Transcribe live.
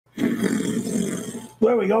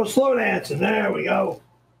There we go. Slow dancing. There we go.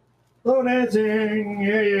 Slow dancing.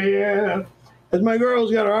 Yeah, yeah, yeah. As my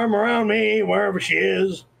girl's got her arm around me, wherever she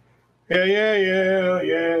is. Yeah, yeah, yeah,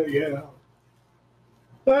 yeah, yeah.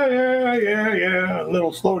 Yeah, yeah, yeah. A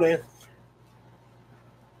little slow dance.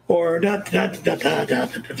 Or da da da da da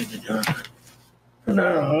da da da.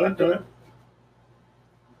 No, that.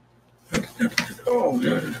 Oh,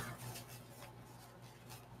 God.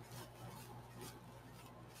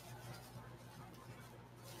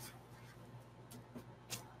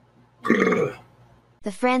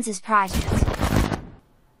 The Francis Project.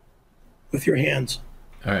 With your hands.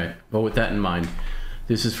 All right. Well, with that in mind,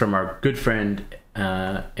 this is from our good friend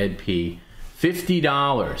Ed P.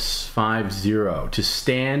 $50, 50, to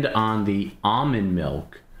stand on the almond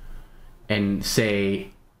milk and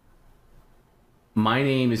say, "My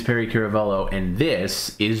name is Perry Caravello, and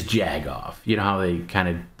this is Jagoff." You know how they kind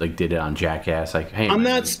of like did it on Jackass, like, "Hey, I'm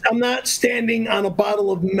not standing on a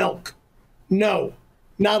bottle of milk. No,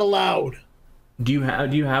 not allowed." Do you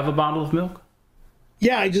have a bottle of milk?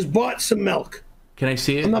 Yeah, I just bought some milk. Can I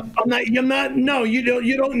see it? I'm not. No, you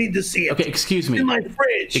don't need to see it. Okay, excuse me. It's in my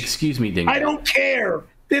fridge. Excuse me, Ding. I don't care.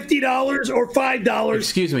 $50 or $5.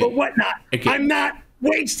 Excuse me. But whatnot. Okay. I'm not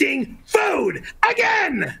wasting food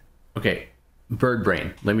again. Okay, bird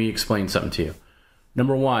brain. Let me explain something to you.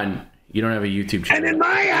 Number one, you don't have a YouTube channel. And in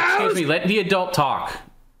my house. Excuse me. Let the adult talk.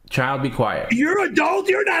 Child, be quiet. You're an adult.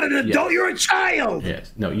 You're not an adult. Yes. You're a child.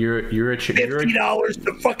 Yes. No, you're a $50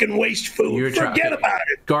 to fucking waste food. Forget about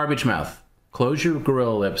it. Garbage mouth. Close your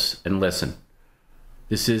gorilla lips and listen.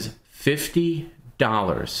 This is $50.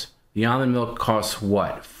 The almond milk costs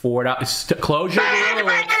what? $4. Close your gorilla lips.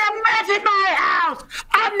 Making a mess in my house.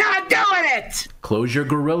 I'm not doing it. Close your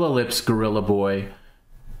gorilla lips, gorilla boy.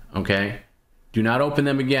 Okay? Do not open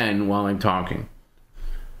them again while I'm talking.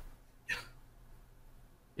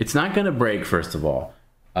 It's not going to break, first of all.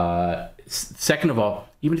 Second of all,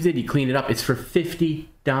 even if you clean it up, it's for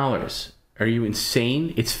 $50. Are you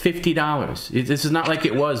insane? It's $50. This is not like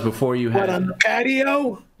it was before you had. What, on the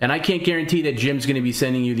patio? And I can't guarantee that Jim's going to be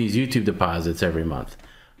sending you these YouTube deposits every month.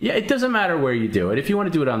 Yeah, it doesn't matter where you do it. If you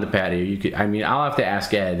want to do it on the patio, you could. I mean, I'll have to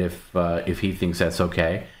ask Ed if he thinks that's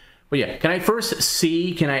okay. But yeah, can I first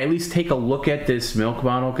see? Can I at least take a look at this milk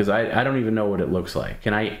bottle? Because I don't even know what it looks like.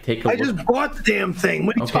 Can I take a look? I just bought the damn thing.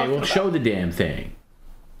 What are you talking about? Okay, well, show the damn thing.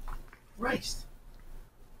 Christ.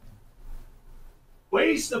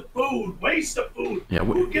 Waste of food. Waste of food. Yeah,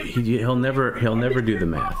 he'll never do the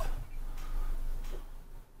math.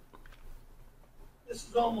 This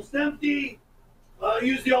is almost empty.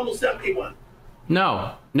 Use the almost empty one.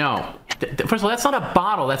 No. First of all, that's not a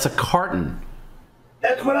bottle. That's a carton.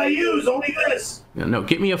 That's what I use. Only this. No,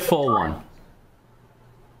 get me a full one.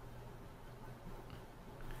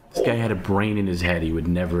 This guy had a brain in his head. He would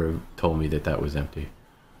never have told me that that was empty.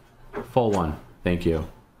 Full one. Thank you.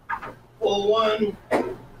 Full one.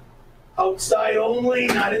 Outside only,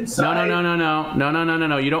 not inside.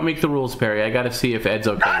 No. You don't make the rules, Perry. I got to see if Ed's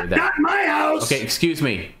okay with that. Not my house. Okay, excuse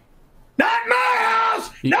me. Not my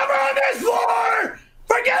house. Never on this floor.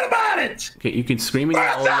 Forget about it. Okay, you can scream and For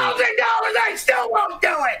yell. $1,000, I still won't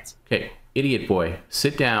do it. Okay, idiot boy,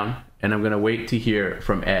 sit down, and I'm gonna wait to hear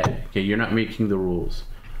from Ed. Okay, you're not making the rules.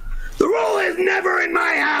 The rule is never in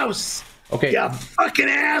my house. Okay. You fucking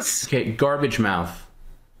ass. Okay, garbage mouth.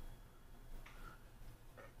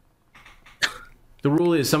 The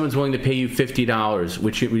rule is someone's willing to pay you $50,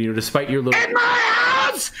 which, despite your little... In my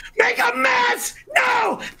house? Make a mess?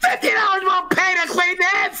 No! $50 won't pay to clean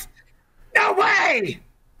this! No way!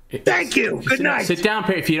 Thank you. Good night. Sit down,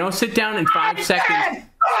 Perry. If you don't sit down in 5 seconds...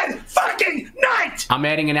 Good fucking night! I'm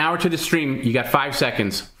adding an hour to the stream. You got 5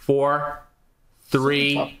 seconds. 4,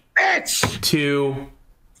 3, bitch! 2...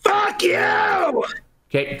 Fuck you!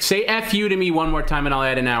 Okay, say F you to me one more time and I'll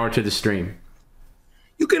add an hour to the stream.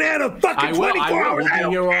 You can add a fucking 24 hours. We'll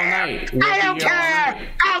be here all night. I don't care.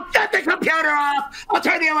 I'll cut the computer off. I'll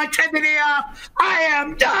turn the electricity off. I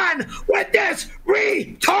am done with this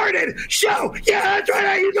retarded show. Yeah, that's right.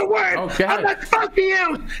 I use the word. Okay. I'm not supposed to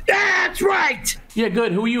use. That's right. Yeah,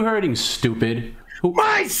 good. Who are you hurting, stupid? Who?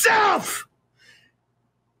 Myself.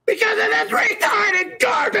 Because of this retarded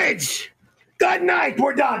garbage. Good night.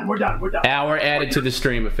 We're done. We're done. We're done. Hour added to the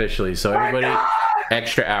stream officially. So everybody,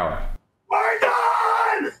 extra hour. We're done.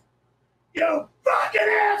 You fucking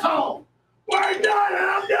asshole! We're done and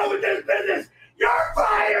I'm done with this business! You're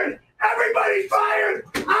fired! Everybody's fired!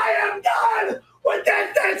 I am done with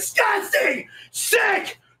this disgusting,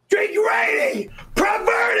 sick, degrading,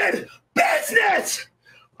 perverted business!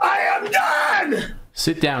 I am done!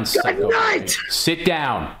 Sit down, Good night! Sit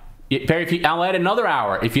down. Perry, I'll add another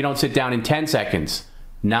hour if you don't sit down in 10 seconds.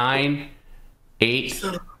 9, 8,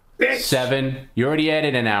 7. You already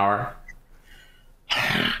added an hour.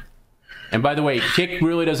 And by the way, Kick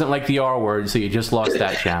really doesn't like the R word, so you just lost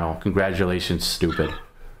that channel. Congratulations, stupid.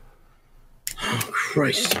 Oh,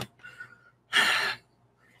 Christ.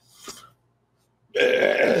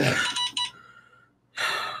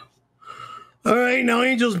 All right, now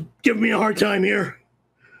Angel's giving me a hard time here.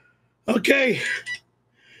 Okay.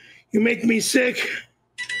 You make me sick.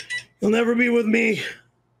 You'll never be with me.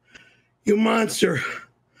 You monster.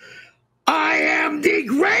 I am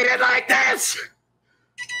degraded like this!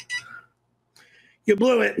 You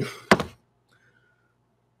blew it.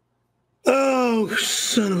 Oh,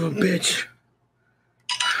 son of a bitch.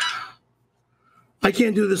 I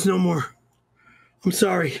can't do this no more. I'm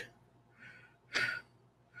sorry.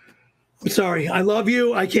 I'm sorry. I love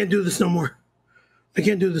you. I can't do this no more. I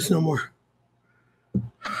can't do this no more.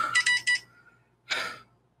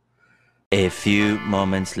 A few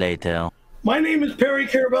moments later. My name is Perry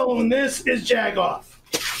Caravello, and this is Jagoff.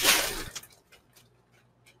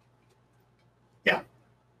 Yeah.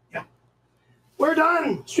 Yeah. We're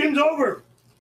done. Stream's over.